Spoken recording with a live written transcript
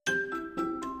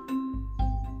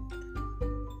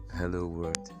Hello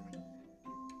world.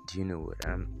 Do you know what?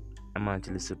 I'm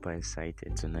actually super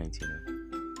excited tonight,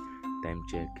 Time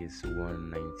check is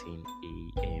 1:19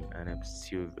 a.m. and I'm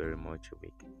still very much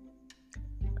awake.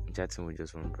 I'm chatting with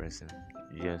just one person.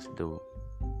 Just though.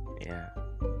 Yeah,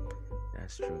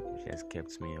 that's true. She has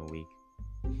kept me awake.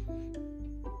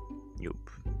 Yup.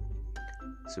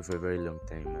 So for a very long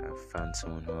time I've found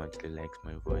someone who actually likes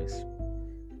my voice.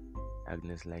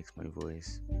 Agnes likes my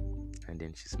voice. And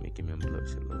then she's making me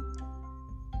blush a lot.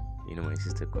 My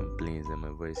sister complains that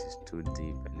my voice is too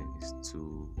deep and then it's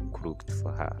too crooked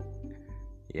for her.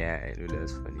 Yeah, I know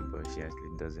that's funny, but she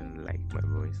actually doesn't like my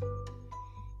voice.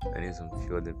 And then some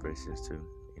few other persons too,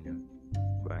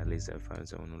 But at least I found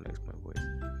someone who likes my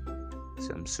voice.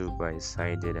 So I'm super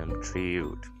excited, I'm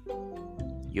thrilled.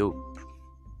 Yup.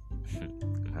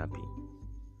 I'm happy.